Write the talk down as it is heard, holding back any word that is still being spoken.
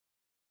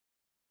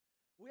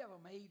We have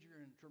a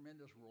major and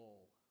tremendous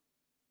role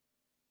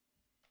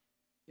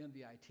in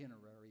the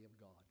itinerary of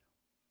God.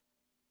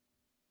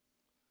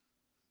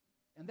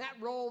 And that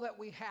role that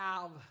we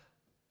have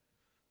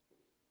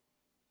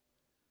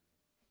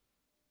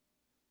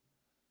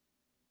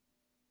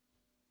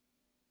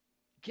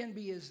can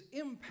be as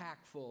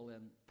impactful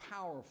and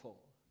powerful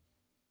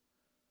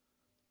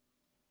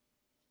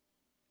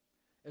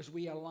as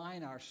we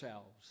align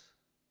ourselves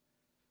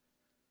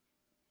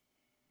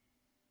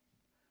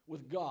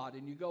with God.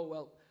 And you go,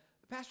 well,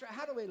 Pastor,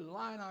 how do we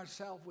align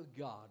ourselves with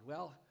God?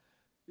 Well,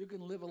 you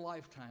can live a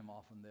lifetime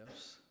off of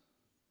this.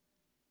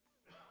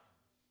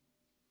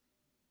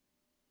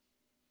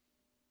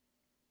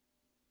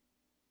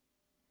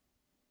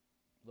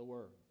 The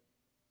Word.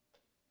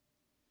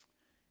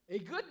 A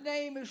good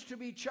name is to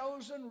be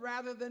chosen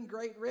rather than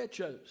great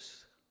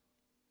riches.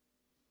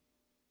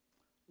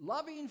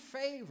 Loving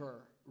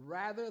favor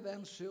rather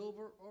than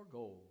silver or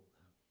gold.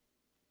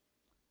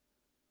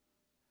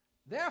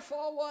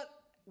 Therefore,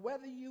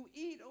 whether you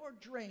eat or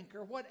drink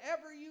or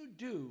whatever you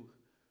do,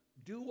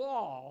 do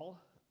all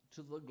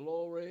to the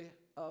glory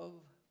of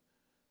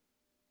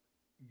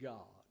God.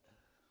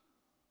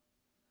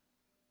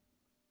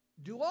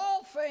 Do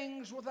all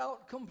things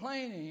without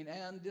complaining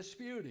and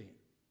disputing.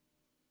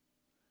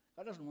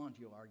 God doesn't want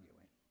you arguing.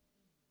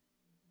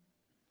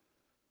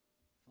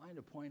 Find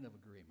a point of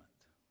agreement.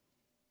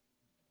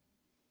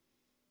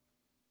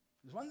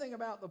 There's one thing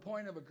about the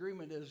point of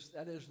agreement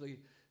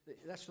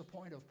that's the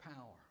point of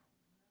power.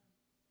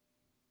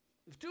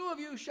 If two of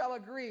you shall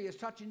agree as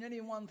touching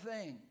any one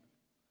thing,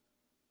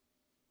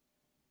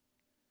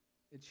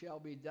 it shall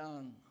be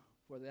done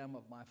for them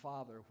of my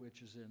Father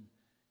which is in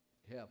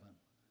heaven.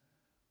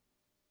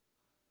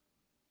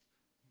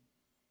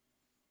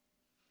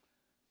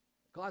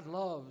 God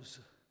loves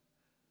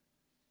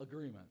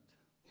agreement.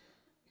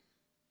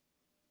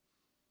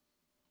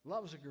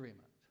 Loves agreement.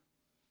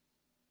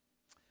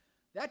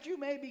 That you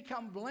may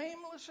become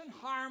blameless and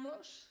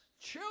harmless,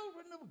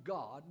 children of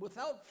God,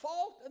 without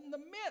fault in the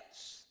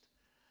midst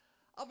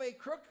of a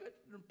crooked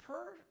and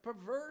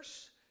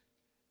perverse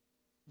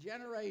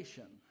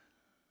generation.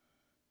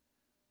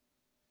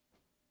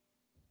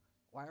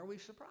 Why are we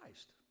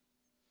surprised?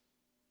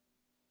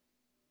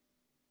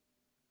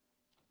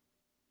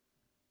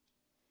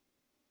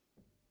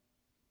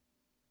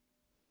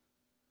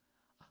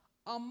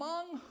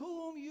 Among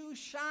whom you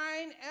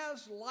shine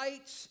as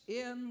lights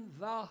in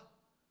the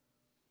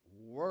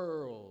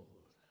world,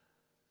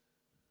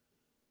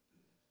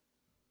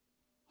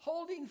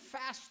 holding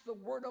fast the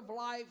word of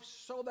life,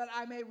 so that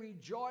I may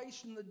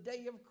rejoice in the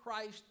day of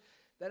Christ,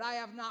 that I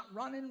have not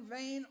run in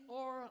vain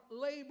or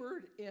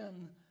labored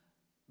in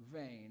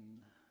vain.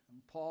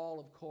 And Paul,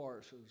 of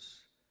course, is,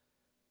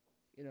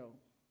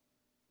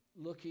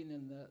 looking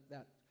in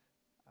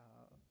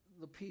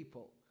the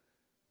people,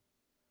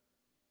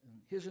 and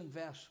his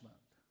investment,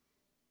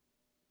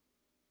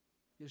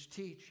 his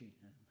teaching,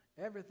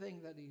 and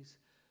everything that he's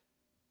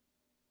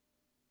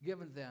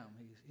given them.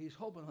 He's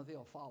hoping that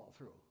they'll follow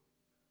through.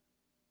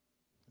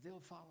 They'll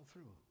follow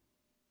through.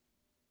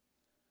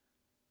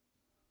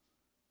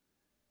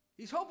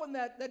 He's hoping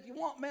that you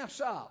won't mess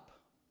up.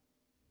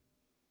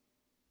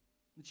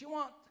 That you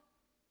won't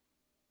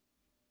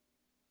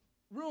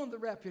ruin the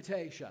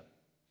reputation.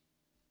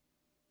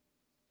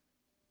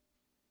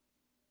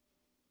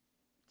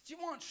 That you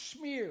won't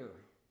smear.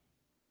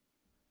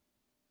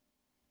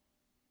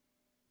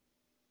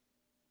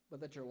 But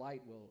that your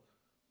light will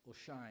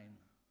shine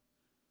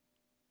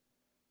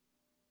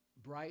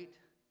bright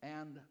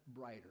and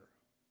brighter.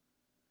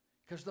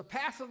 Because the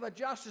path of the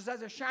just is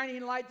as a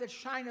shining light that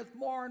shineth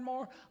more and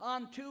more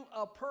unto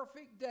a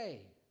perfect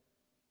day.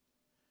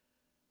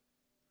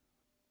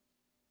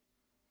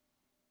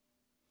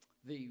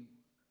 The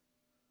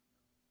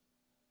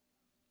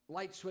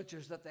light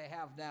switches that they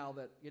have now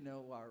that,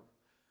 are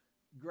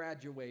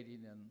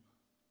graduating in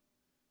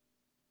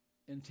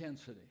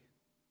intensity.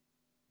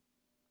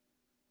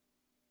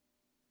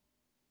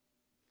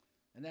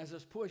 And as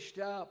it's pushed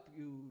up,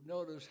 you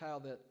notice how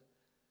that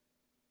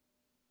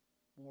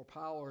more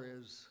power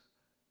is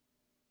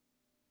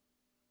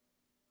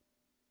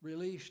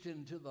released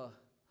into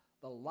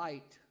the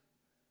light,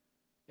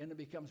 and it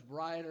becomes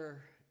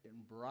brighter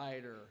and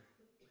brighter.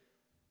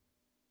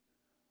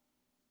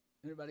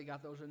 Anybody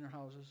got those in their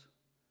houses?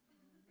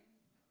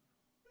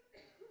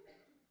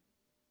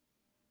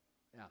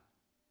 Yeah.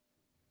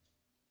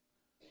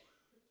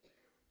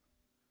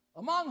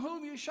 Among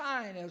whom you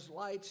shine as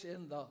lights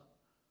in the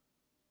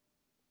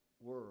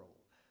world.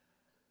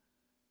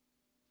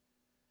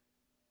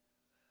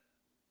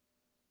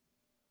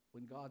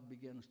 When God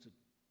begins to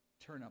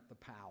turn up the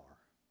power,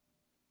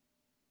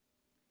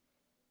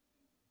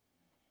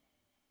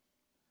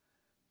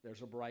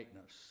 there's a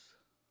brightness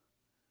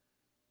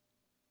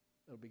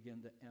that'll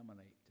begin to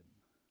emanate and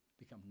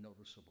become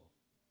noticeable.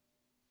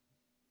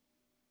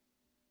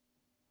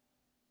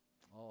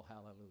 Oh,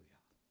 hallelujah.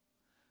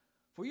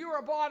 For you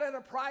are bought at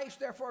a price,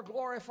 therefore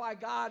glorify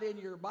God in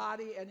your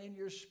body and in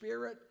your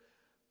spirit,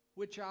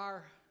 which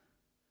are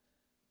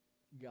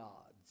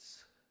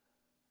God's.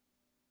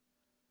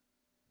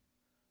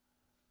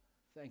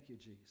 Thank you,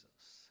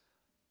 Jesus.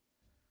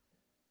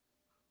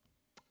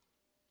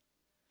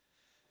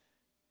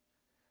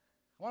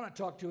 I want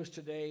to talk to us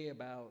today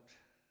about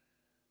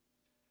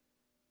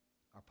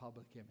our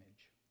public image.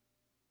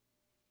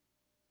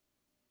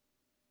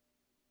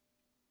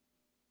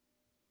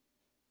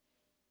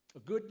 A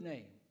good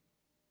name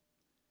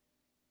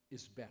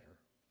is better.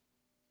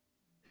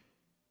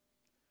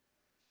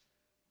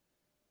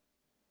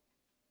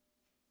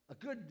 A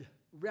good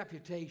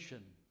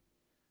reputation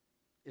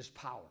is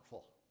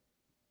powerful.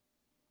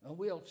 And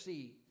we'll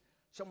see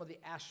some of the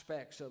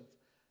aspects of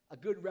a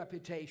good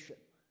reputation.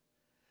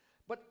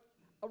 But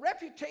a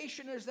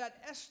reputation is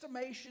that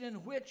estimation in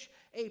which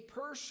a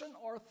person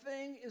or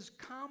thing is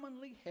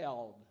commonly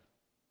held,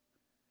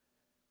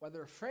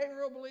 whether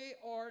favorably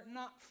or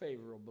not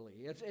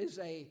favorably. It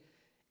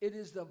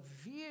is the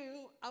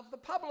view of the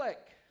public.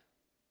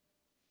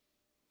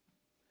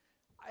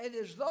 It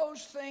is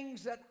those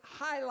things that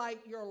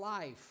highlight your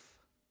life.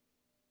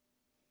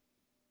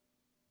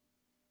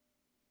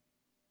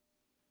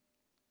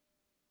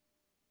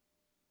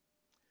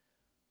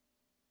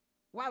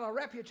 While a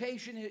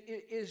reputation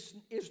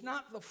is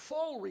not the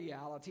full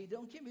reality,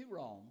 don't get me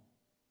wrong,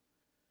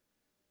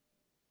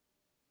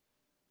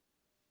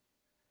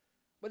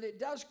 but it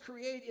does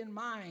create in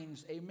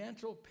minds a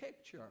mental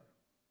picture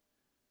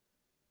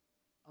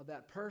of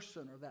that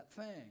person or that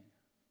thing.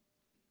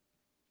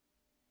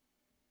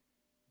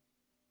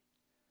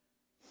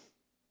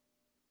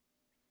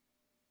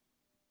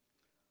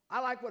 I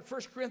like what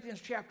 1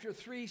 Corinthians chapter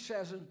 3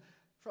 says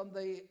from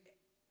the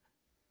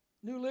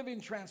New Living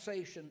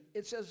Translation.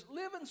 It says,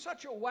 live in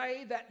such a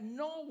way that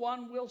no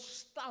one will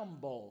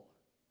stumble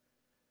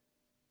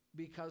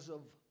because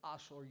of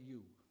us or you.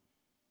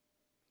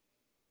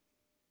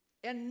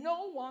 And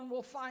no one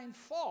will find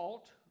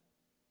fault,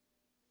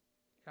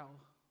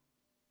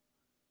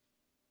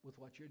 with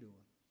what you're doing.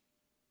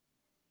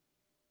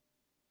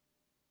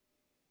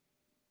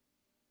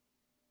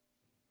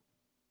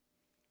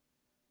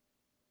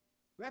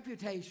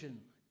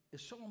 Reputation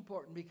is so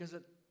important because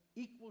it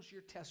equals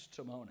your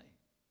testimony.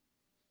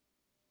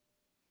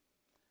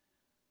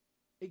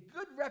 A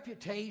good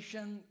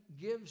reputation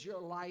gives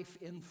your life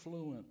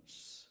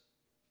influence.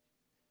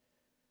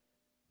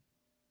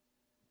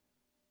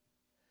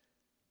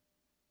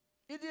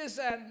 It is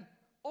an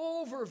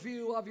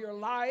overview of your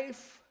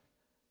life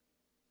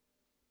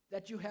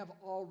that you have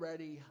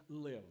already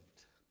lived.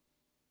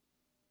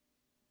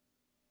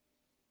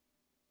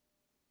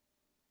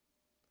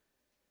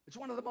 It's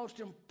one of the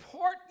most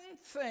important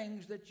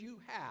things that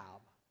you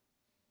have,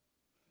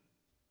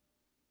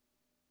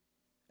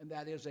 and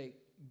that is a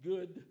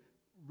good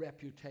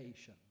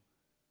reputation.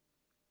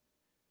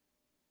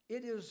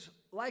 It is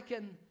like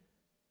an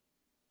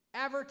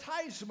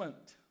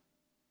advertisement.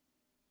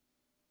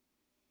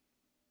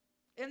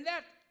 And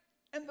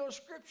those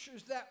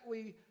scriptures that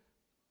we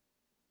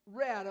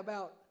read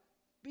about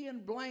being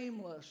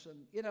blameless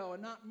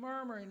and not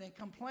murmuring and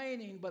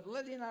complaining, but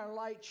letting our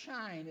light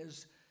shine,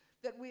 is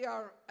that we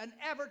are an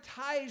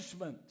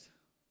advertisement.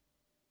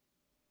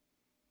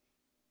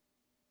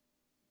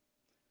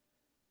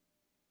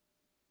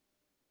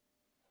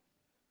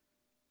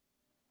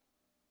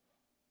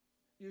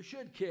 You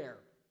should care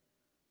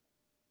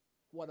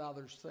what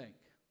others think.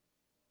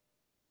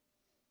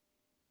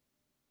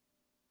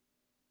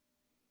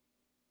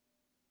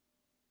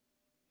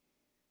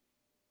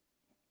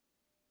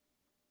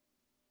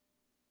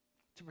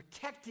 To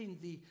protecting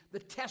the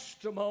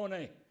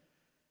testimony,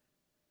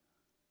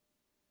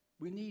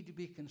 we need to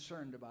be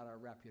concerned about our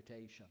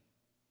reputation.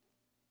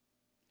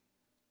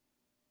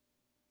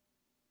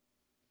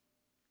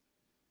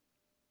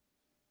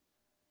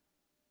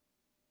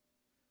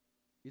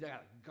 You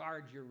got to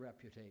guard your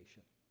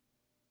reputation.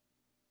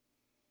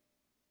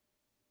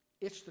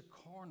 It's the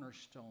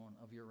cornerstone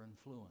of your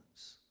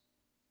influence.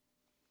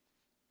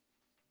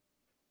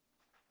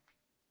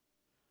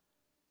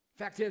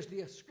 Fact is,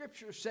 the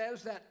scripture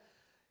says that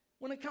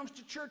when it comes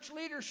to church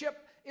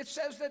leadership, it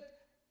says that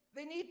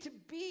they need to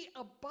be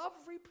above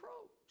reproach.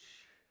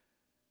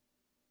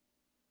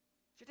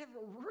 Should have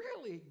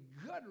a really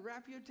good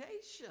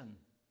reputation.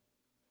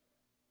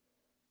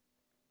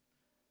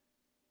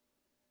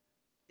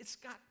 It's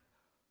got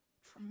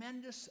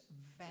tremendous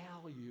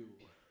value.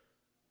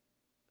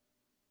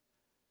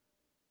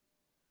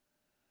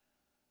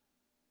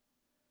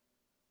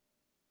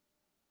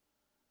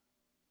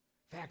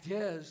 Fact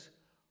is,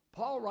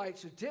 Paul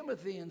writes to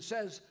Timothy and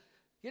says,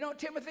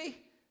 Timothy,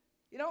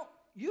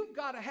 you've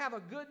got to have a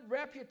good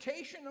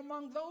reputation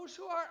among those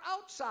who are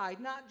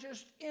outside, not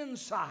just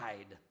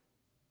inside.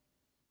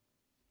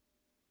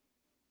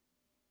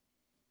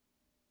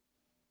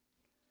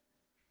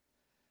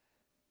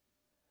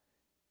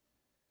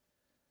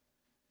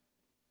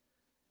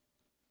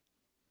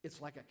 It's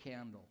like a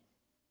candle.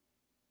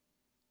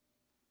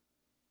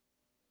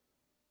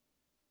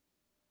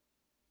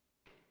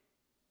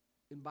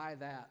 And by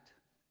that,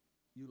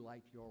 you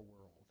light your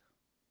world.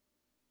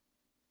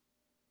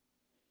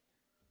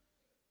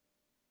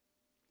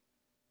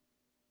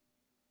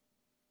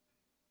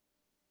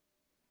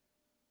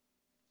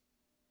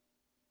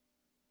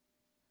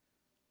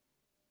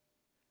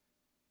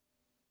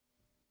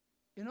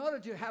 In order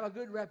to have a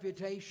good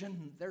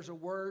reputation, there's a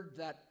word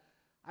that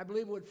I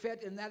believe would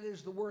fit, and that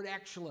is the word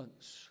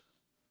excellence.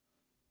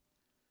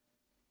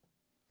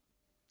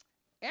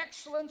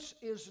 Excellence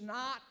is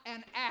not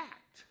an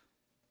act.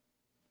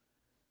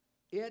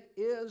 It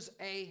is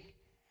a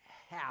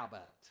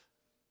habit.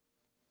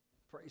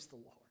 Praise the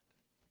Lord.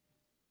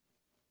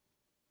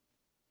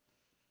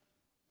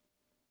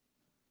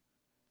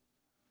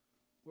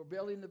 We're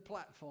building the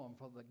platform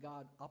for the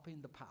God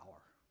upping the power.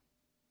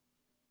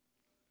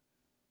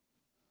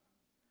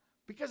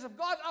 Because if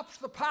God ups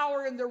the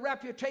power and the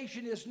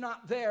reputation is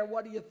not there,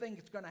 what do you think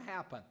is going to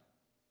happen?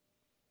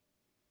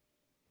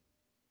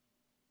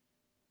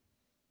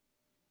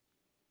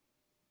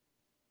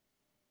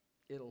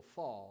 It'll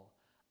fall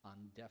on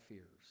deaf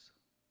ears.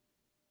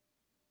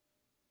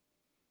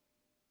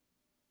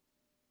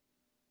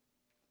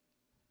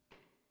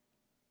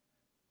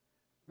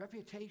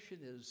 Reputation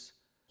is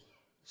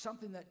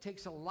something that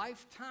takes a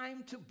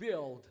lifetime to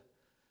build,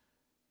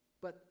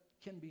 but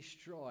can be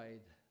destroyed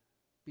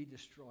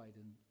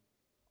in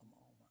a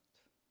moment.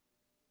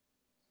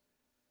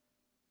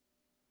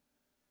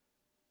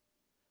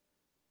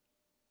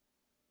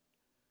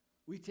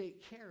 We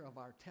take care of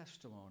our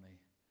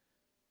testimony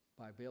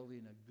by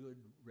building a good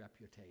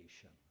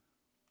reputation.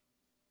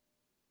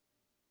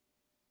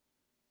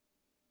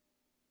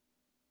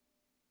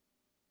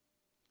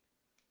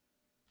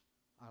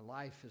 Our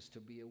life is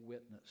to be a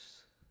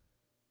witness,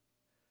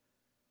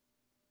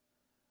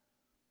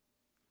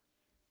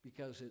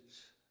 because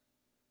it's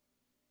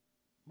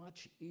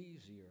much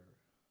easier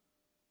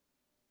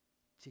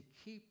to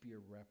keep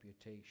your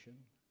reputation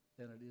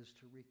than it is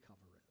to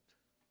recover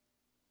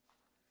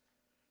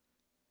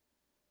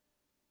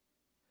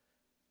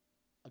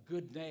it. A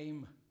good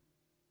name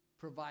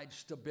provides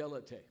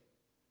stability.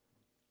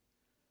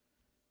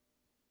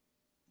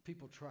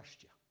 People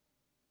trust you.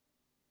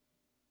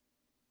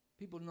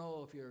 People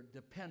know if you're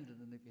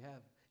dependent and if you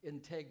have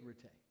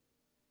integrity.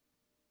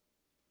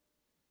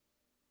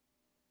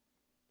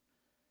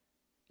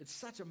 It's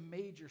such a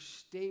major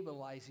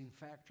stabilizing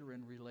factor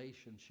in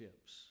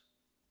relationships.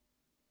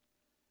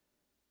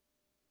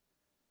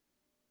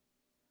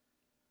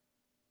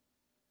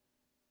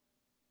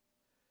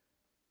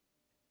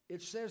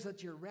 It says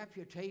that your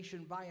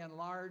reputation, by and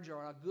large,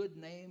 or a good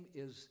name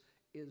is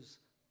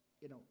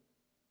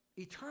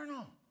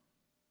eternal.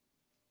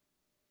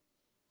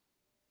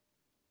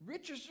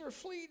 Riches are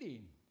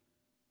fleeting.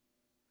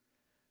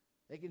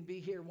 They can be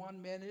here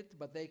 1 minute,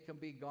 but they can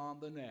be gone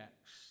the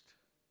next.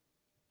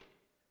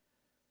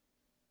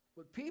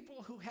 But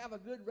people who have a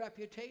good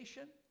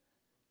reputation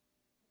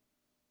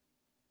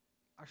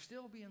are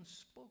still being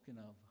spoken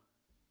of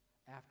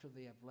after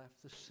they have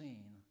left the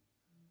scene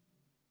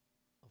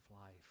of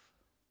life.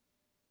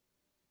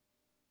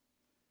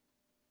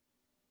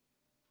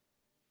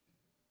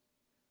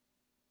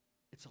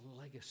 It's a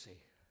legacy.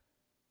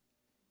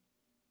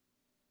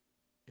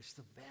 It's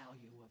the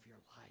value of your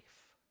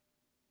life.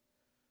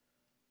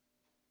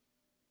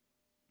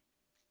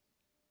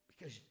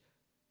 Because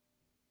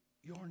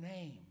your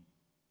name,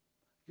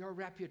 your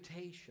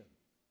reputation,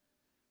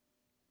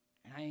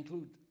 and I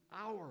include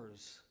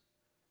ours,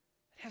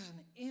 it has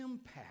an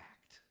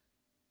impact.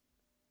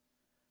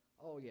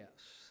 Oh, yes.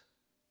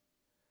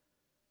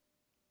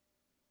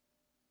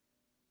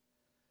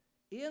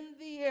 In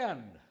the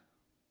end,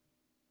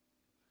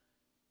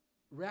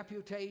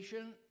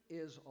 reputation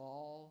is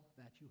all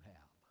that you have.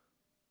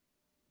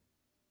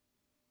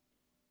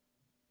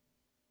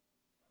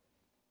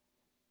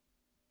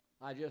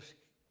 I just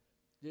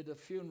did a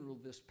funeral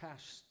this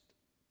past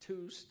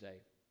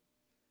Tuesday,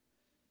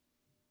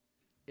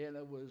 and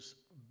it was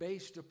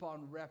based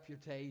upon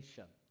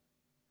reputation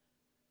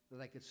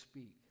that I could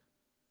speak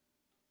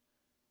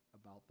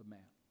about the man.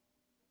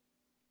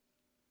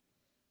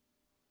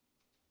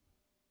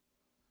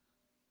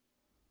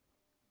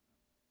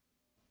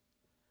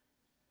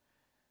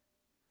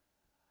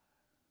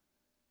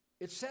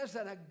 It says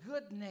that a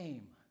good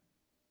name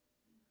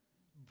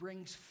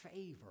brings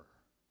favor.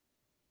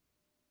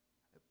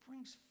 It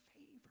brings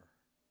favor.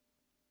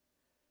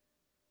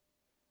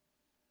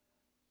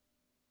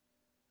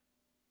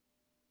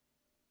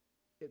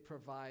 It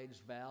provides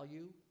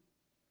value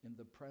in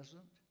the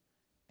present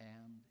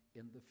and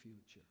in the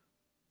future.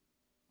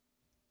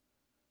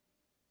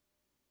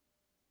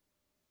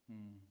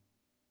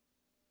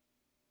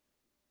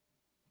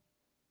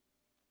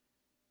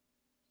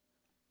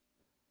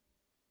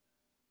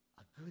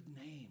 A good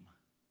name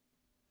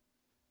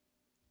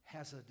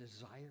has a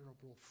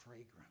desirable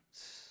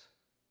fragrance.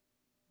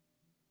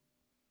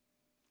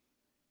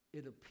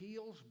 It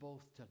appeals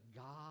both to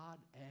God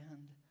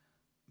and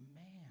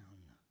man.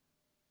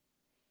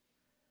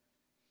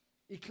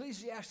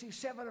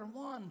 Ecclesiastes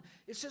 7:1,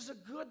 it says a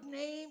good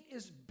name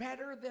is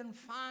better than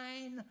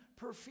fine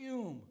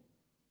perfume.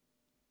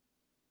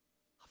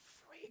 A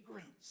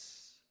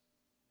fragrance.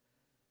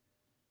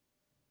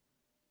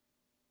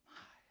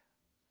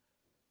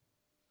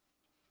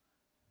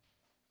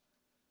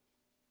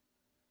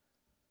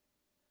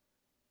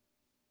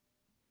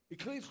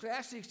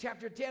 Ecclesiastes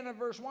chapter 10 and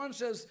verse 1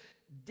 says,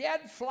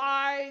 dead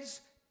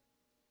flies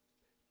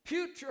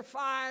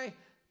putrefy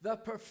the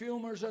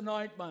perfumer's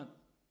anointment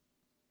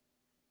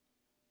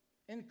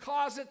and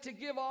cause it to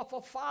give off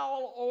a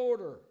foul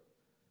odor.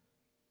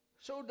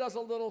 So does a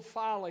little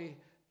folly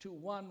to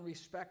one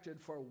respected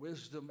for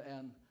wisdom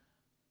and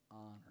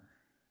honor.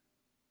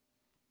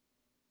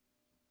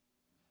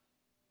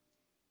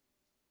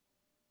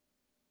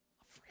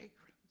 A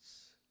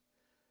fragrance.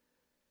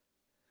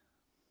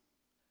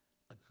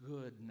 A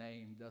good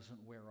name doesn't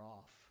wear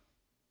off.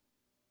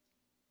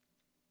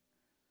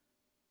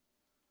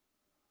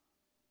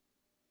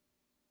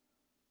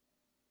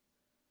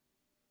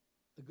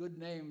 A good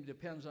name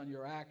depends on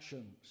your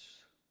actions.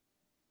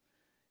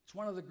 It's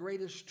one of the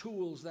greatest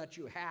tools that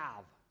you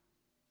have.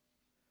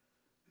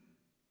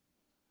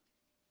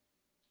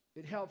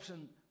 It helps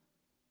in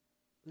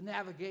the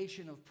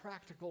navigation of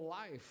practical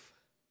life.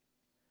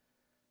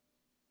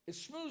 It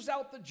smooths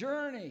out the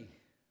journey.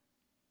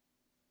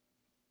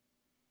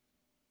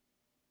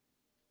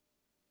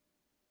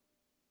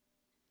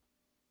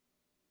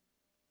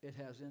 It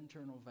has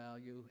internal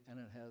value and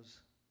it has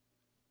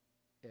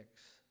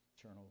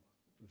external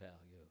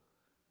value.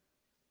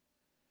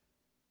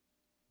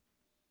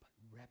 But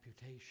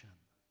reputation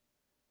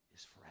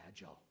is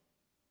fragile.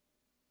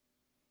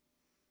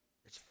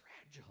 It's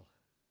fragile.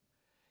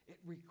 It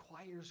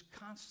requires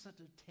constant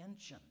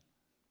attention.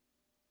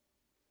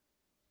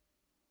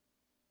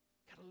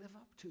 Got to live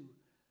up to,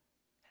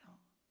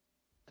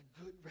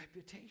 a good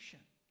reputation.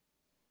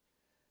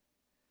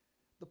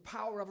 The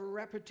power of a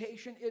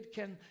reputation, it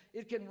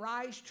can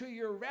rise to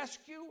your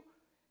rescue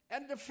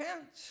and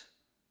defense,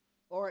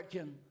 or it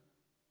can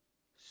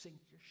sink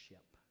your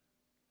ship.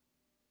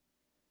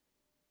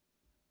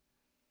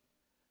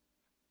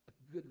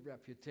 A good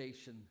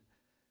reputation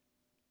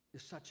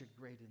is such a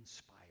great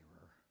inspirer.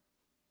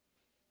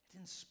 It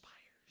inspires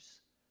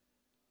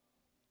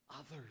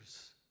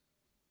others.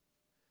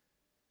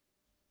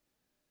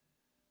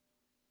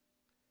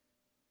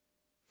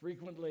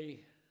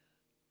 Frequently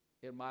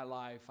in my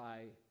life,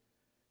 I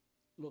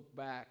look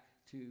back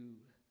to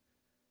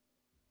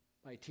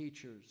my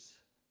teachers,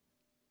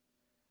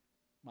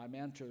 my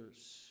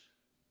mentors,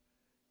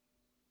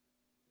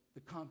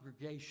 the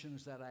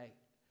congregations that I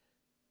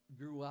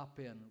grew up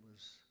in,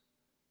 was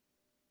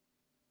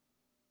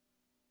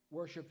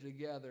worshiped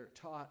together,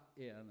 taught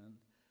in, and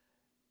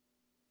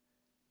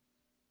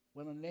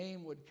when a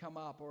name would come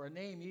up, or a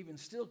name even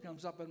still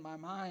comes up in my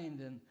mind,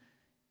 and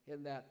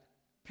in that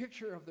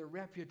picture of their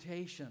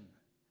reputation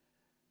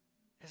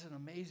has an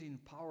amazing,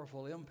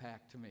 powerful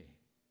impact to me.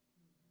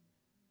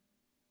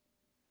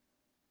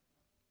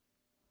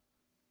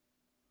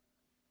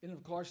 And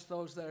of course,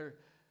 those that are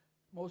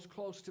most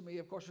close to me,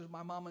 of course, was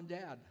my mom and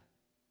dad.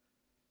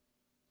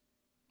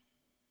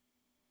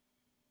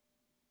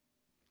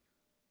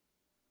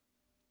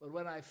 But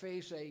when I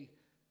face a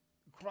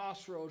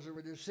crossroads or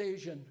a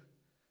decision,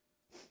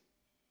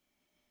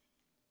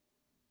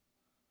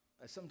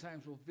 I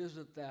sometimes will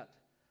visit that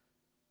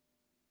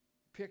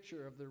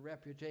picture of their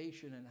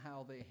reputation and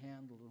how they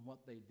handled and what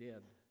they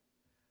did.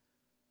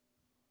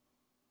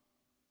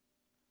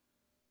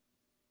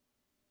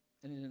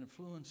 And it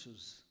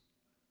influences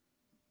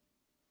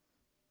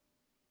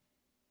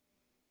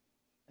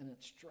and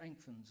it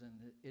strengthens and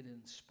it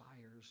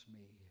inspires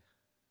me.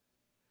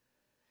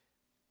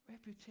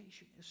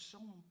 Reputation is so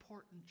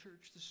important,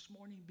 church, this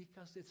morning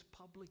because it's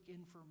public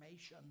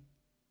information.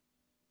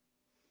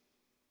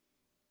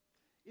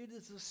 It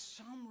is a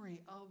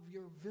summary of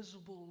your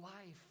visible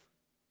life.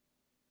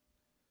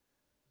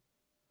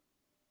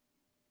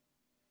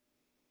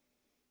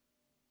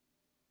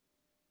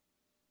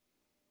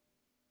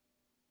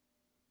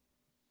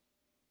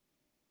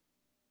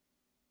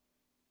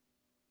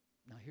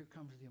 Now here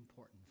comes the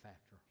important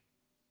factor.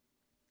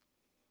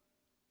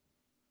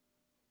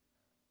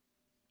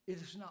 It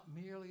is not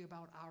merely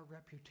about our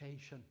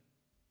reputation.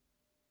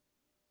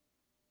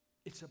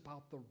 It's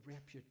about the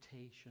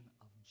reputation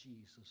of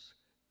Jesus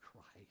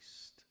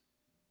Christ.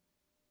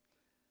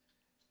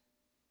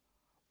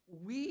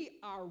 We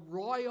are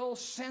royal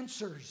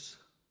censers.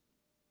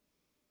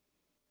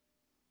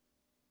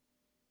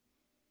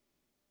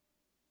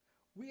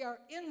 We are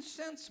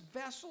incense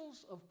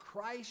vessels of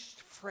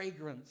Christ's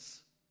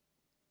fragrance.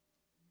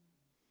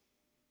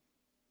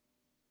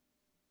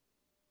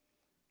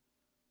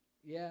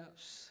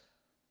 Yes.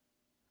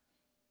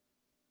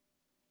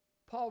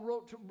 Paul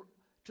wrote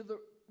to the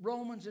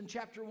Romans in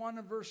chapter 1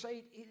 and verse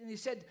 8, and he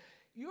said,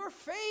 your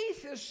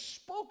faith is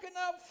spoken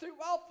of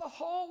throughout the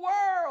whole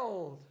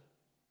world.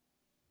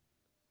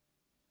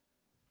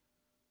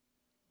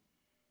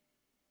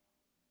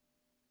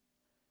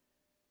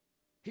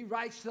 He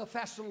writes to the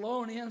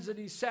Thessalonians and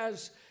he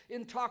says,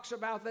 and talks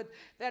about that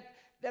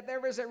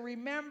there is a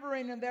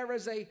remembering and there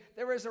is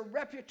a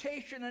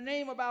reputation, a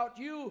name about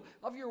you,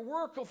 of your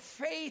work of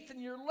faith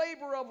and your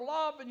labor of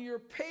love and your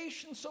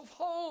patience of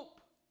hope.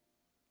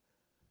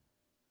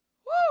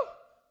 Woo!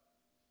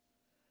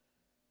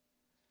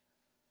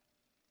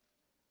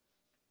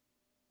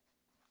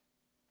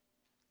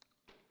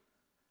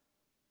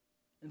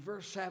 In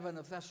verse 7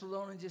 of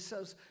Thessalonians, it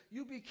says,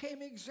 you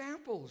became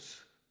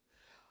examples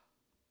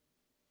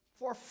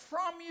For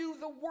from you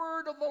the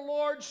word of the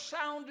Lord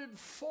sounded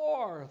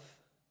forth.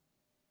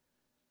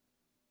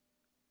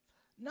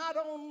 Not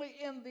only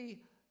in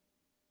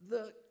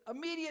the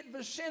immediate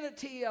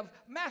vicinity of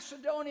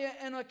Macedonia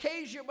and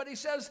Achaia, but he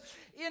says,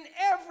 in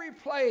every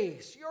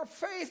place your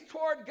faith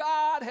toward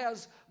God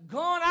has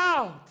gone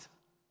out.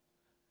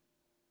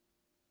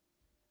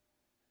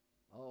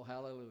 Oh,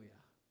 hallelujah.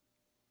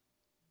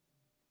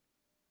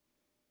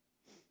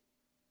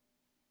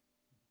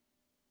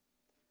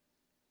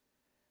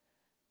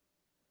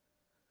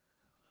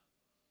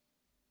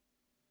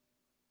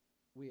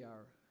 We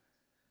are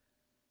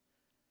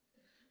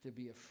to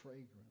be a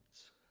fragrance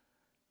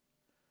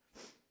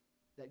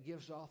that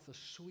gives off the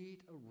sweet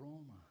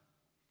aroma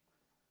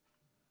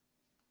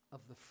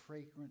of the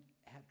fragrant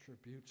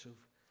attributes of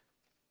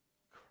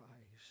Christ.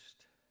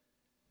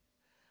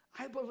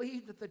 I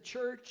believe that the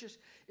church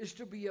is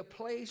to be a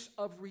place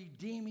of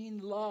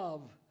redeeming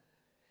love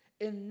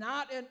and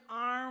not an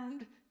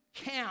armed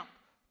camp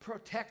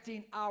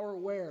protecting our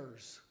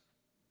wares.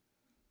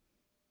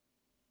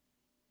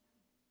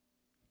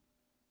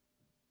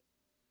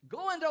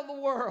 Go into the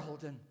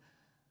world and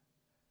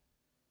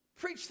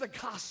preach the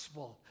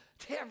gospel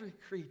to every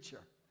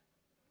creature.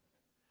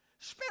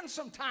 Spend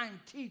some time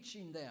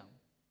teaching them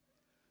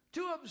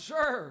to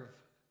observe.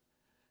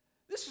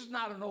 This is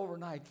not an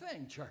overnight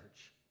thing,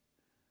 church.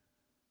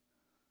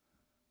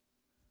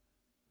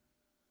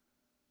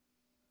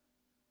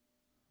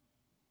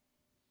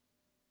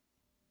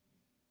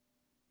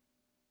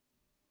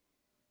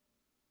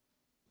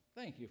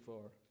 Thank you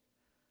for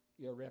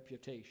your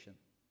reputation.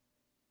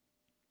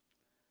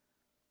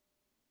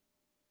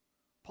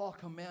 Paul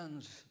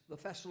commends the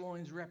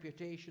Thessalonians'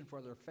 reputation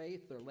for their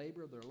faith, their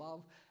labor, their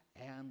love,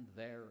 and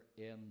their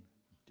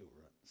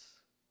endurance.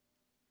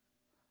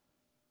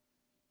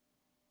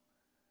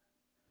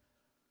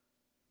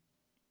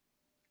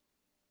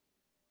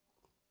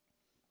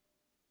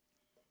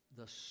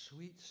 The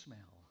sweet smell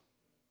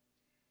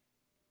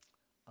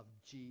of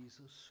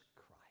Jesus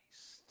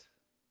Christ.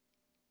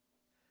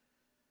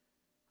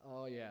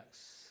 Oh,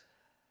 yes.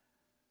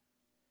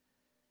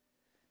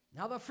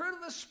 Now, the fruit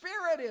of the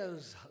Spirit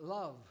is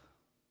love,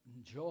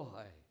 and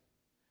joy,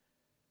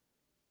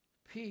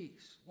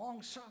 peace,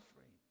 long-suffering,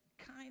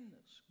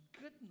 kindness,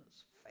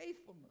 goodness,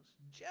 faithfulness,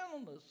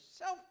 gentleness,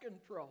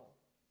 self-control.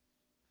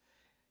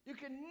 You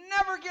can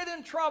never get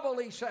in trouble,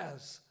 he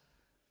says.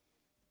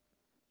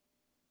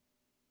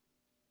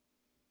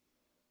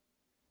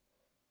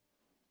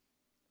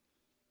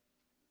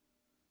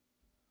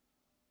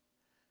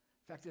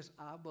 The fact is,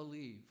 I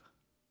believe,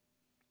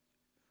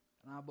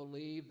 and I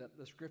believe that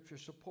the Scripture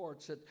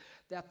supports it,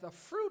 that the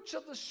fruits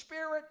of the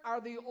Spirit are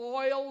the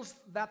oils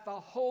that the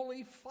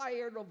holy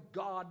fire of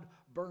God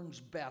burns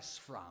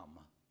best from.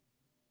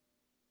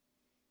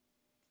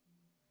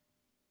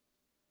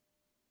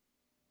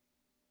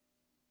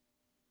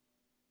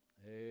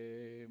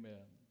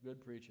 Amen.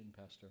 Good preaching,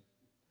 Pastor.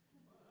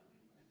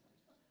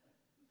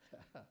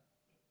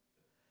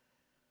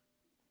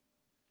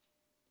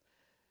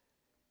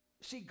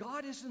 See,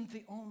 God isn't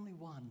the only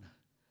one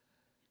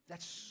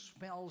that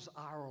smells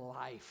our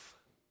life.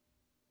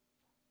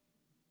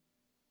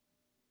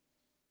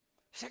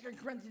 2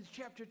 Corinthians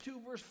chapter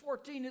 2, verse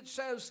 14, it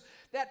says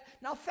that,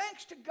 now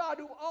thanks to God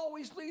who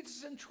always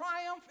leads us in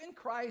triumph in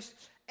Christ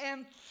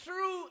and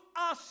through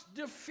us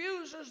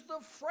diffuses the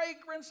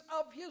fragrance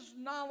of his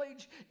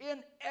knowledge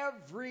in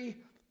every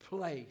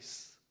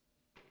place.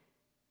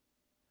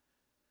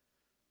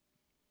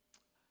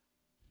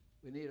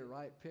 We need a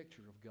right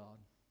picture of God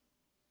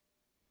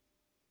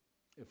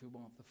if we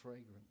want the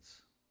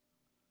fragrance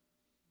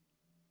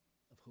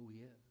of who he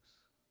is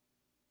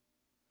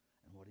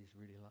and what he's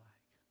really like.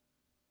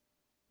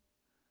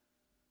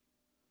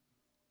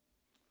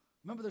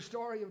 Remember the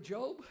story of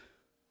Job?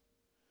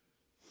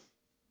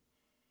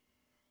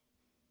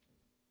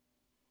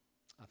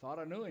 I thought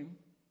I knew him,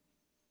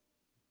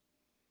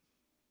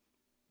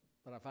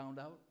 but I found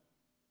out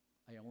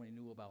I only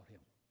knew about him.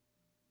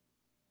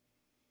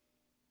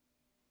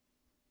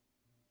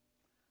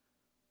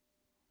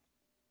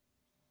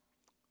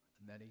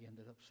 And then he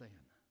ended up saying,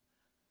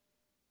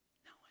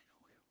 now I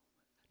know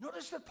him.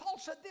 Notice that Paul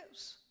said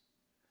this,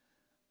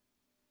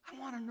 I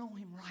want to know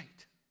him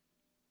right,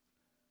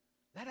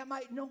 that I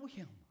might know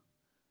him.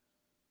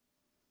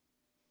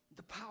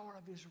 The power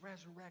of his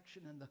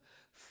resurrection and the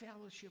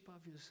fellowship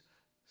of his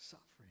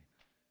suffering.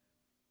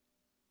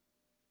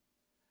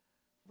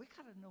 We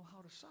got to know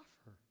how to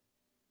suffer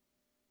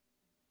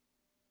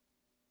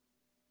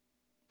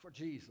for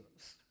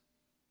Jesus.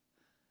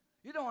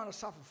 You don't want to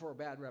suffer for a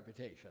bad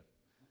reputation.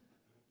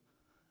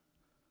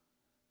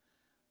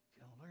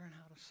 You know, learn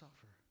how to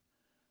suffer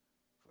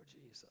for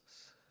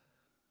Jesus.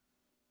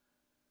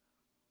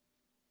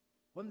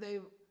 When they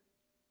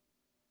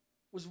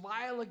was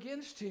vile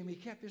against him, he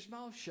kept his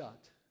mouth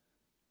shut.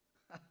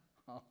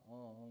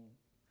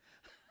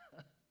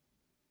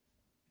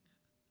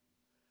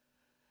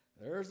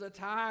 There's a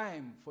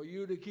time for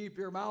you to keep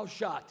your mouth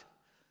shut.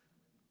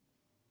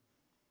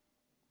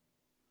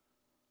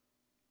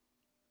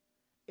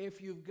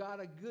 if you've got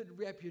a good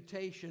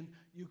reputation,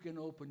 you can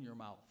open your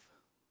mouth.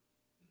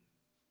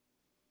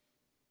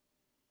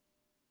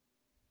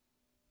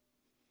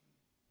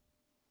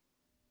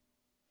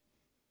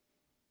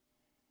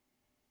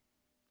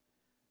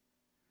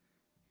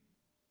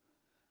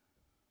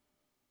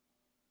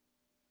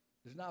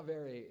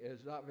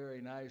 It's not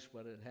very nice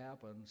when it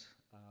happens,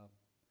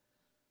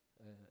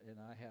 and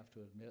I have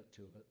to admit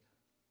to it.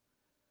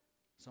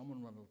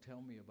 Someone will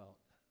tell me about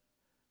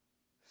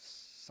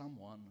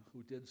someone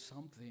who did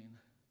something,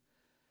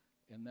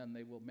 and then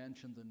they will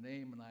mention the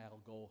name, and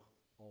I'll go,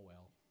 oh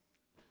well.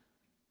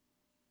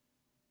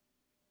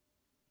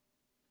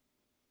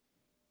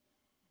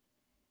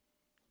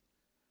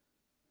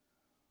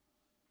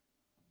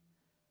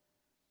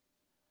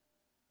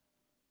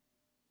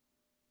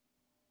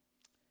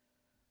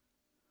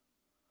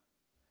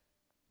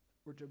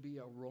 We're to be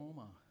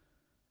aroma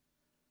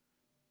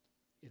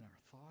in our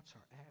thoughts,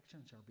 our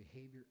actions, our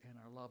behavior, and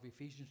our love.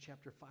 Ephesians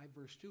chapter 5,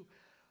 verse 2.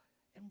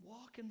 And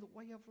walk in the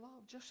way of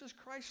love, just as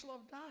Christ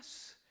loved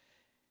us,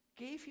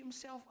 gave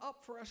himself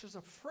up for us as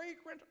a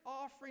fragrant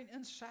offering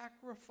and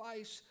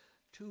sacrifice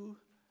to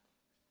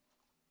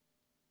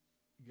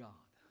God.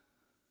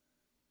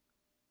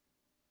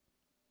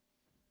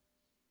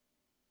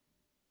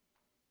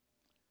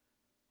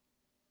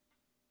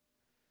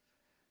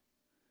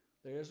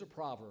 There is a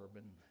proverb,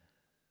 and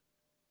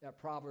that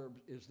proverb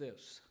is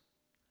this: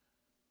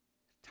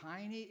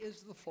 tiny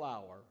is the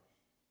flower,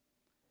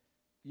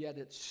 yet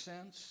it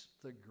scents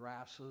the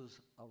grasses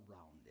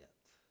around it.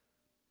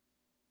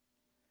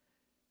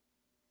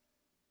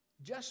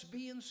 Just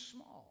being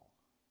small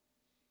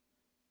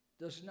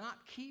does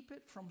not keep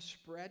it from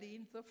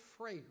spreading the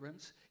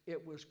fragrance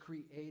it was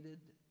created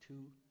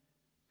to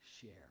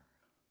share.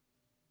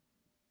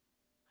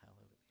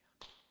 Hallelujah.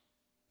 The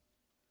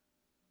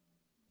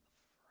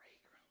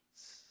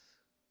fragrance.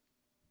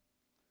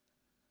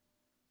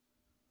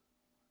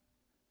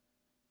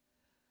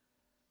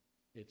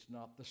 It's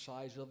not the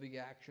size of the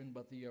action,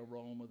 but the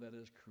aroma that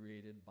is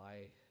created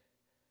by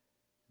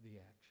the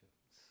actions.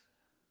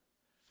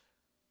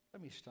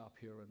 Let me stop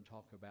here and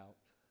talk about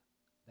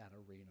that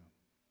arena.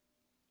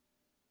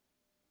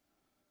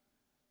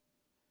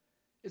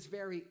 It's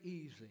very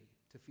easy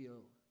to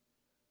feel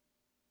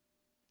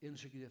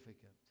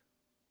insignificant,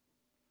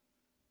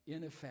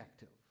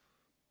 ineffective,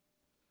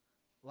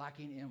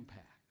 lacking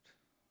impact.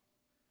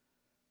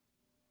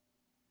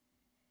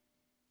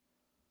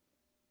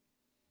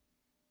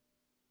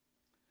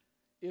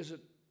 Is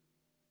it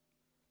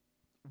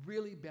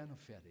really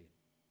benefiting?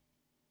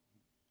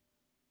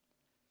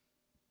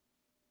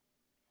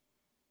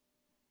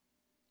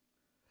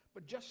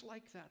 But just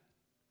like that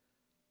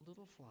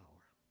little flower,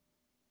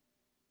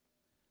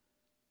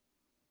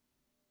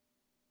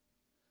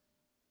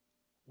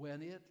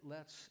 when it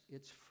lets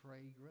its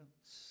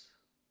fragrance,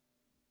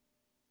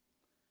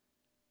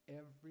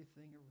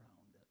 everything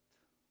around it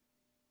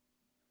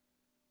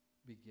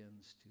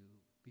begins to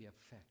be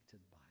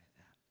affected by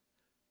that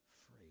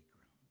fragrance.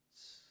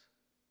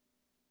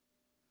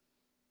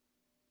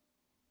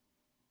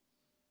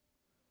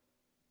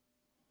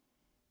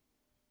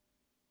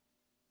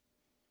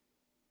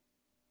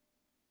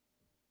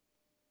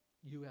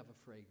 You have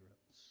a fragrance.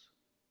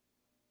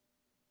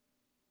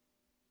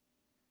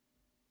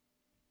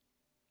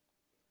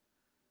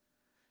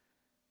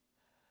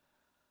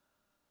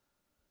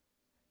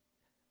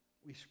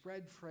 We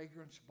spread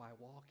fragrance by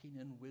walking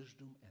in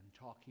wisdom and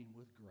talking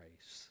with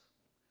grace.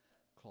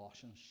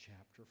 Colossians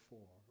chapter 4,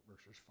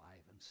 verses 5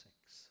 and 6.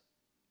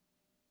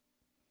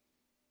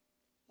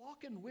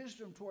 Walk in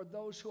wisdom toward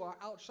those who are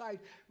outside,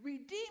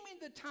 redeeming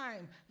the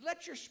time.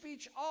 Let your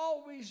speech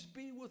always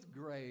be with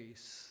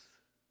grace.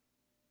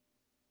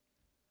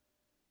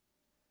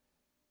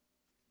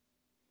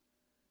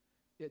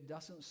 It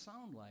doesn't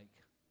sound like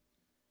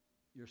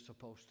you're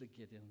supposed to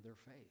get in their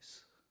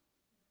face.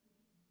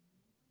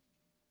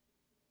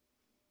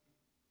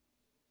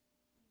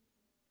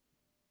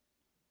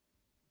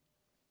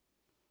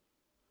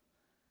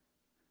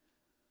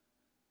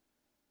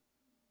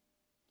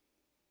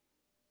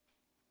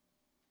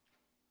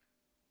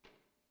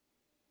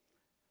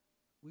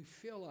 We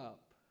fill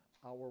up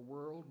our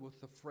world with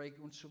the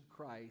fragrance of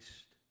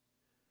Christ,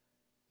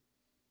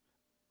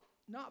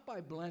 not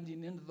by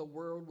blending into the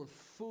world with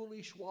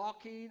foolish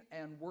walking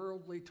and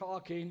worldly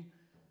talking,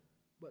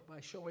 but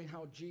by showing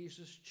how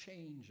Jesus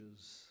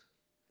changes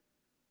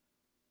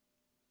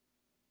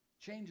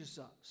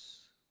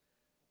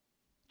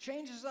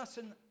us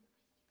in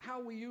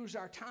how we use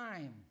our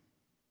time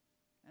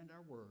and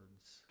our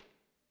words.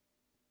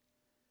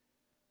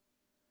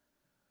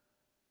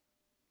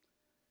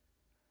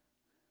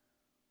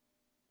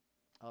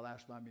 I'll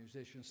ask my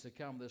musicians to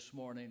come this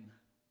morning.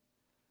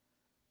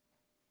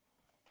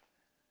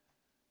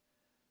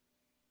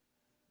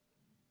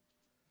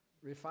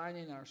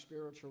 Refining our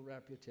spiritual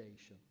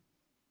reputation.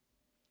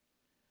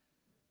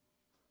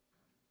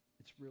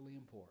 It's really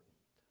important.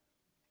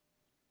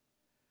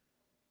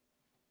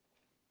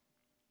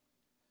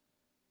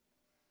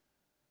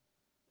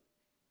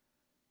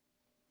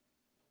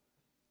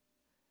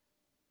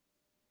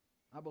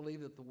 I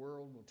believe that the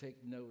world will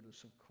take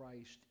notice of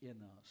Christ in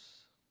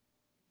us.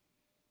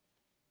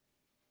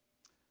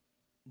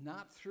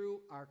 Not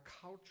through our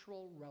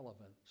cultural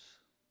relevance,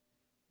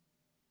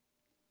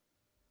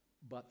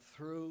 but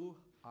through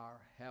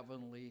our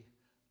heavenly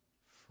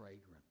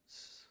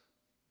fragrance.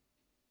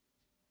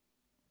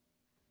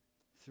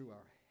 Through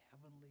our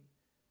heavenly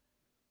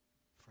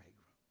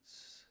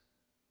fragrance.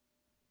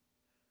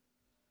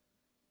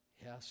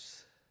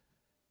 Yes.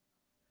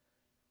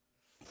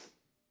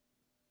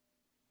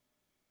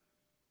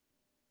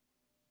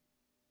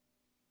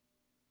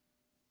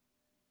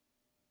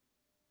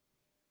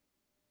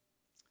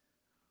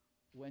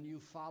 When you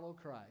follow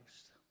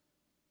Christ,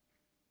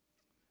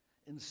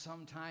 and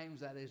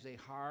sometimes that is a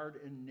hard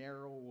and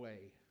narrow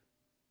way,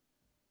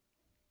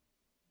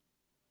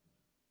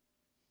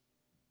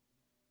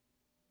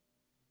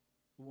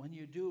 when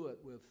you do it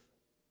with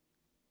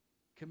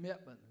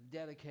commitment and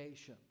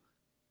dedication,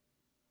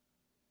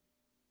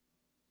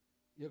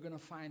 you're going to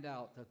find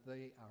out that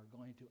they are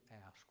going to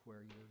ask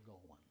where you're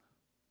going.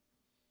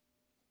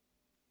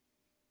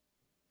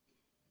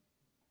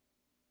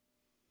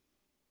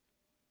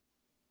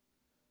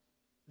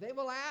 They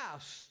will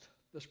ask,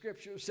 the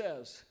scripture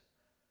says,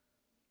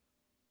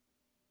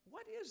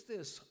 what is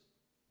this?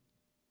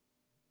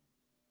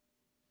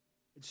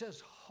 It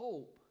says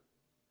hope.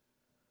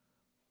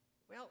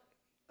 Well,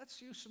 let's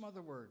use some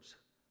other words.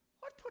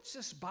 What puts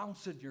this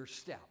bounce in your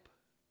step?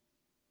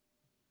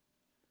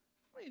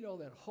 Well, you know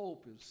that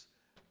hope is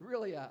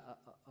really a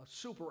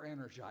super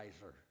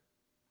energizer.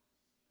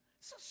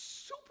 It's a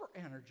super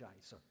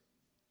energizer.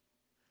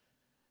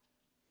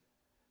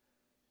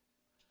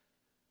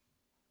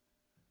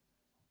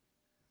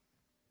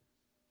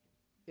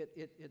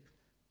 It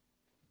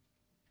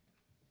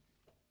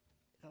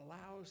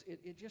allows,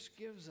 it just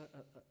gives a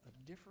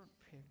different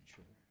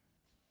picture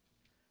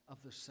of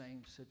the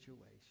same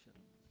situation.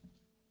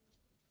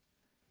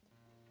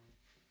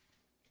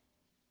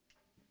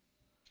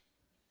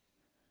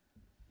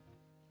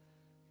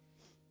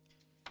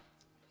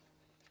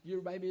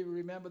 You maybe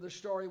remember the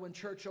story when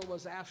Churchill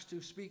was asked to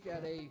speak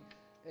at a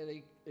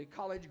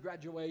college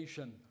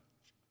graduation.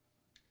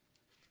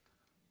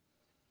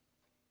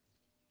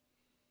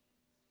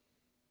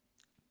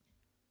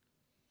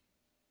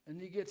 And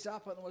he gets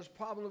up, and it was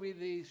probably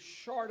the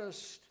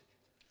shortest,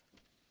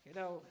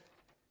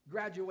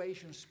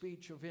 graduation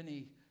speech of at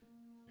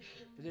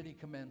any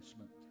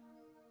commencement.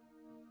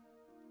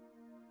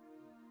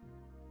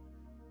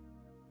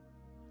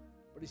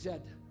 But he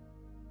said,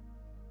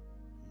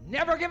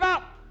 "Never give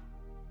up!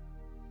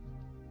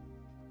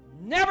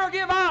 Never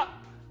give up!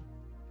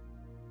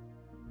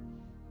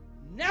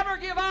 Never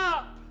give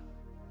up!"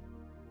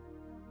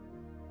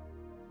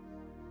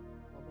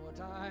 One more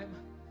time.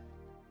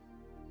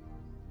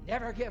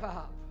 Never give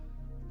up.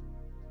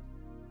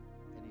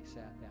 And he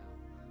sat down.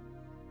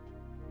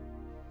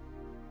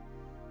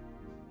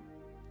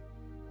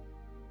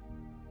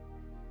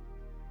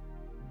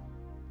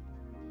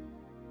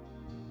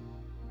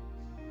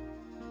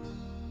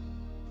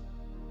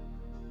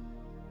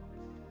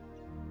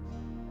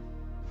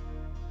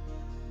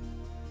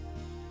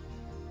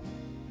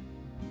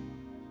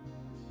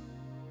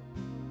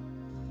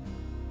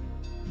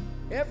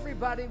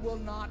 Everybody will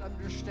not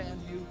understand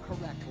you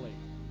correctly.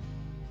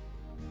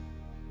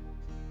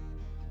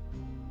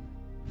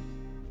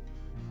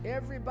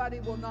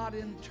 Everybody will not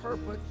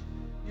interpret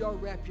your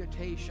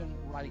reputation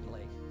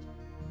rightly.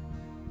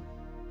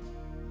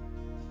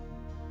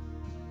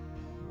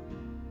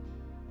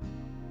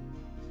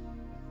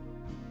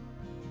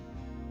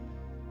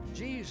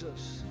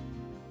 Jesus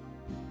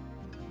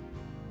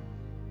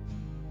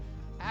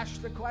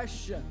asked the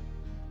question,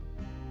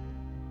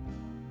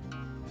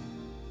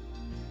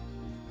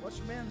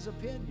 what's men's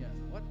opinion?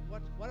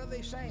 What are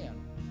they saying?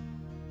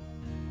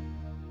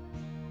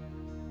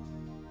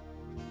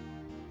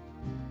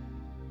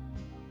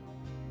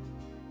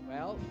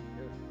 Well,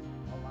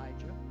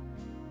 Elijah,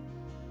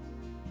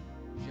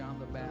 John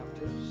the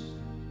Baptist,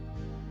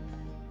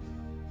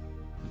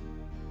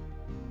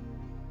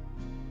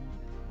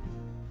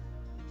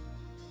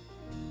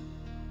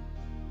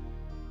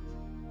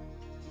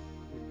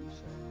 who do you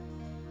say?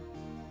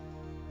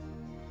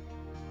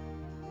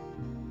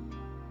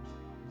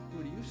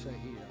 Who do you say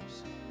he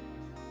is?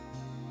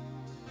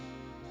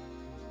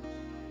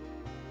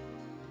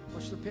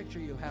 What's the picture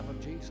you have of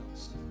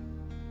Jesus?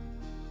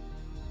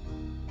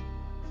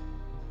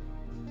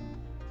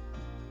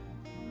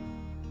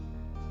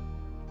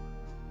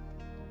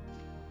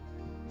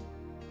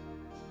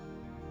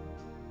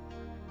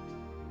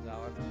 Thou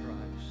art the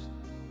Christ,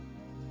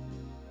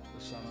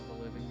 the Son of the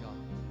living God.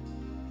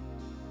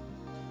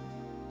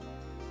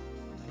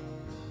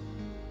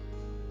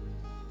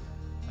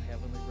 A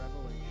heavenly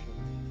revelation.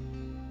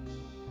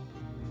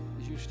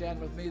 As you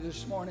stand with me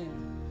this morning,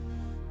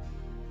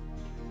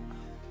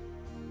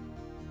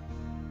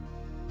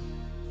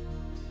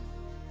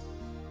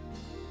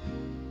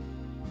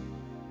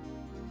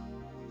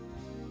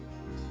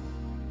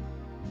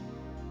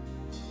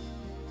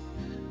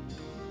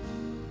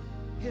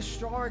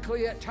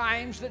 historically, at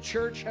times, the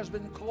church has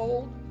been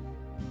cold.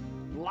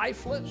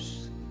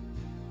 lifeless,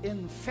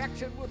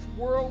 infected with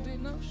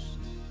worldliness,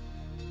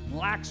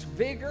 lacks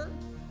vigor,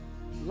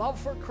 love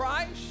for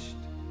Christ,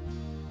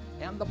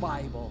 and the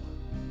Bible.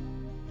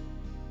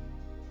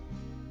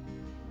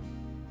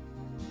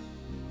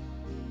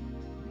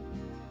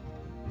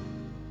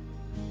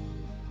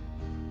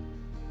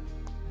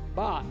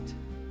 But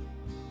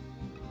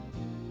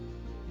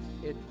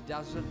it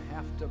doesn't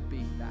have to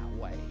be that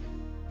way.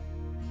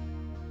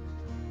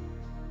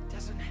 It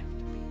doesn't have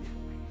to be that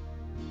way.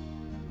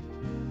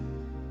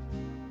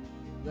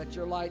 Let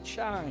your light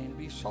shine,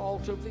 be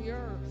salt of the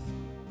earth.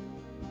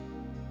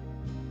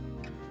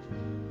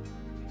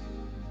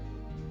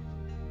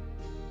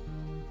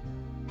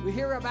 We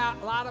hear a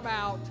lot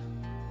about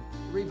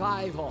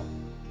revival.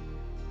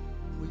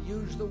 We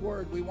use the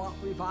word, we want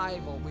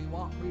revival, we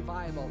want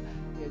revival.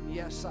 And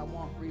yes, I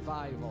want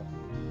revival.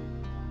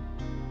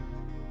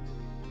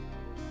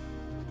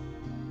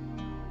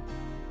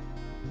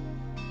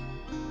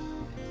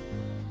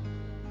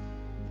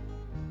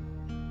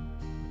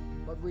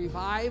 But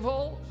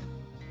revival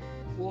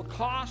will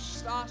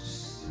cost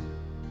us,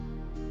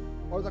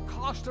 or the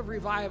cost of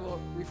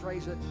revival,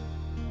 rephrase it,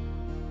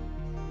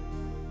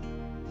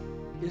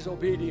 is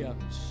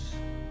obedience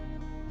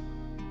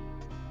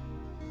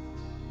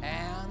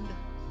and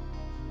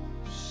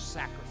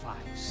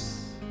sacrifice.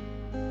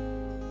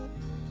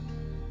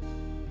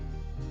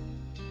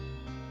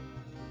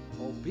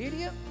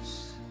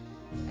 Obedience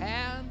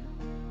and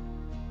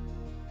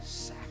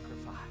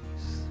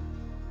sacrifice.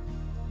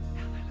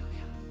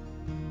 Hallelujah.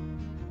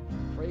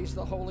 Praise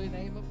the holy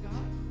name of God.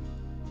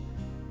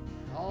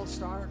 It all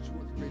starts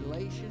with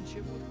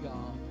relationship with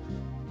God.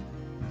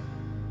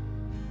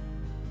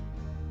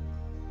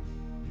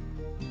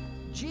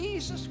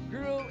 Jesus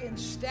grew in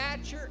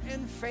stature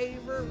and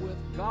favor with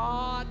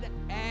God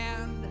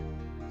and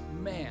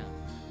man.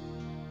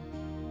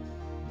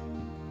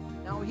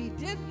 Now, he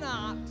did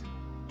not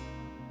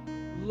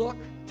look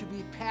to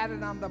be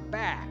patted on the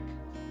back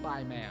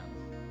by man.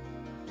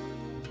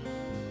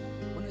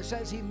 When it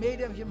says he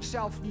made of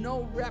himself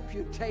no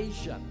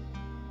reputation,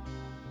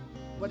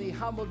 but he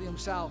humbled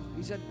himself,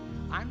 he said,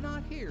 I'm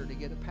not here to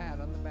get a pat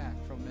on the back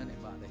from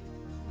anybody,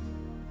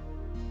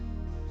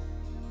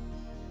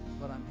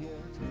 but I'm here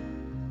to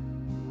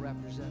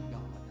represent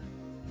God,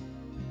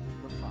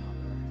 the Father.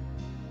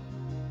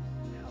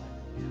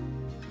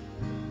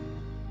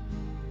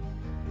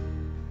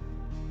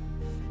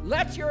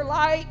 Let your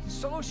light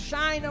so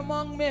shine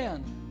among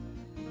men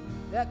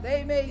that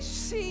they may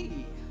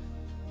see.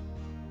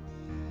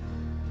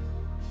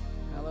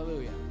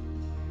 Hallelujah.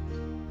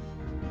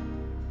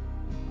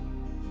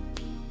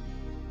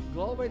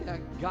 Glory to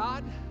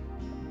God.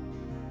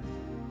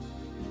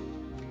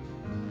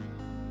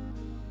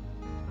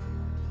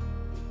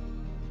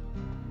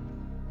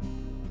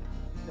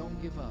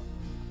 Don't give up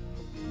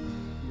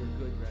your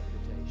good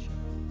reputation.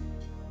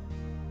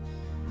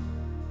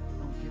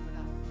 Don't give it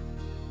up.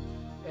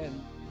 And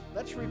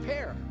let's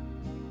repair,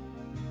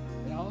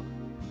 the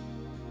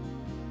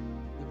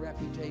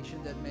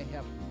reputation that may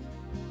have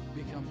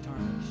become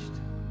tarnished.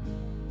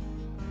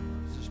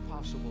 This is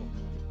possible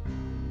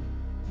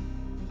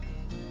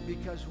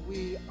because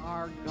we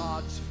are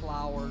God's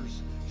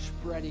flowers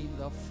spreading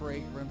the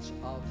fragrance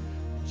of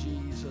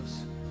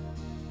Jesus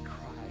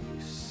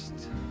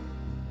Christ.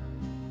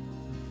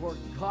 For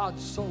God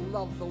so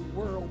loved the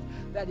world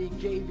that he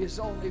gave his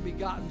only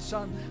begotten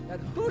Son, that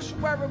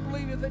whosoever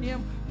believeth in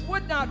him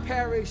would not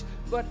perish,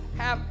 but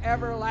have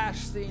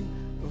everlasting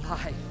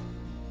life.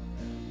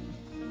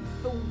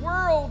 The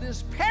world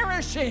is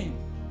perishing.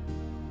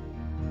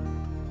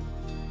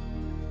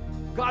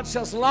 God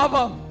says, love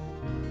them.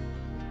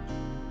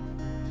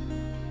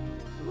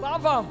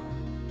 Love them.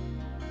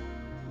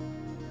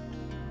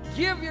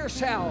 Give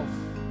yourself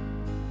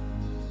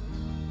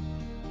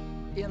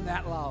in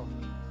that love.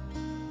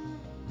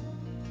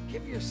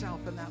 Give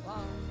yourself in that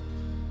love.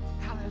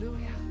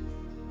 Hallelujah.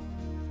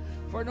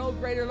 For no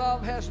greater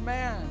love has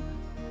man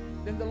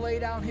than to lay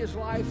down his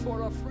life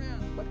for a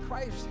friend. But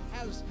Christ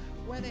has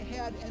went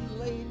ahead and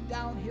laid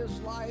down his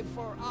life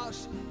for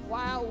us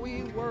while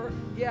we were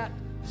yet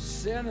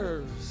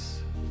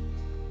sinners.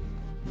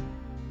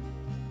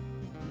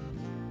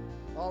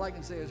 All I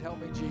can say is,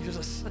 help me,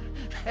 Jesus.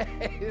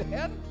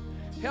 Amen.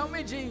 Help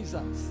me,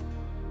 Jesus.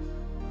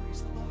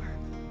 Praise the Lord.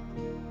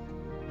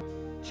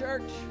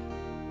 Church,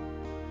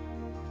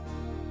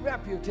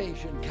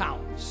 reputation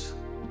counts.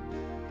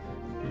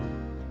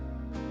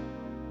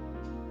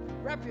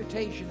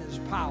 Reputation is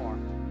power.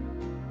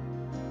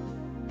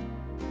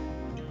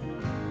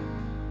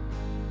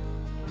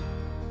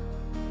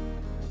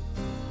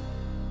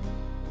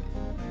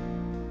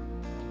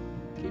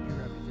 Keep your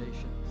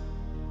reputation.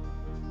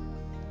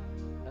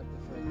 Let the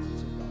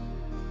fragrance of God.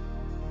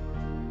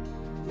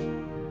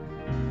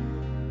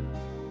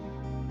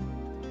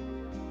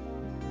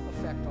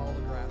 Affect all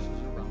the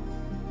grasses around you.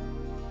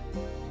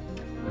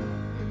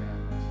 Amen.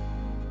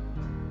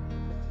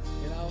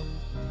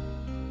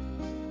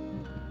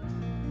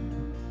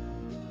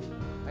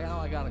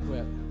 got to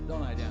quit.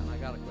 Don't I, Dan? I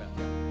got to quit.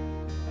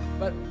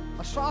 But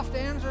a soft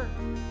answer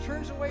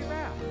turns away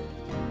wrath.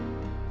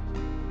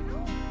 You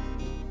know,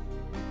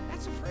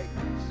 that's a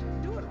fragrance.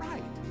 Do it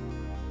right.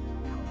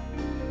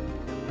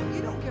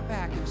 You don't get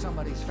back in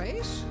somebody's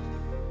face.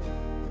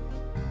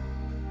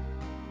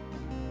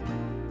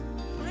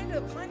 Find a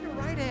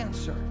right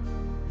answer.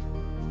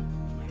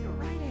 Find a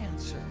right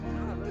answer.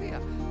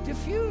 Hallelujah.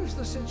 Diffuse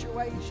the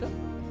situation.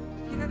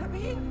 You know what I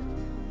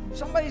mean?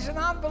 Somebody's a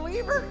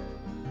non-believer.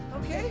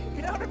 Okay?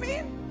 You know what I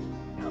mean?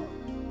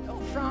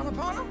 Don't frown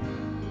upon them.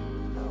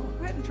 No,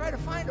 go ahead and try to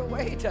find a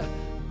way to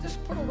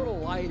just put a little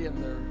light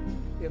in their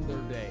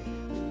day.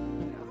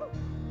 You know?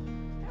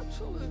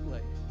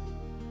 Absolutely.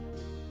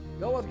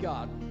 Go with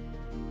God,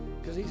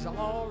 because He's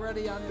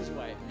already on His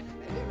way.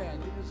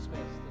 Amen. You're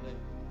dismissed.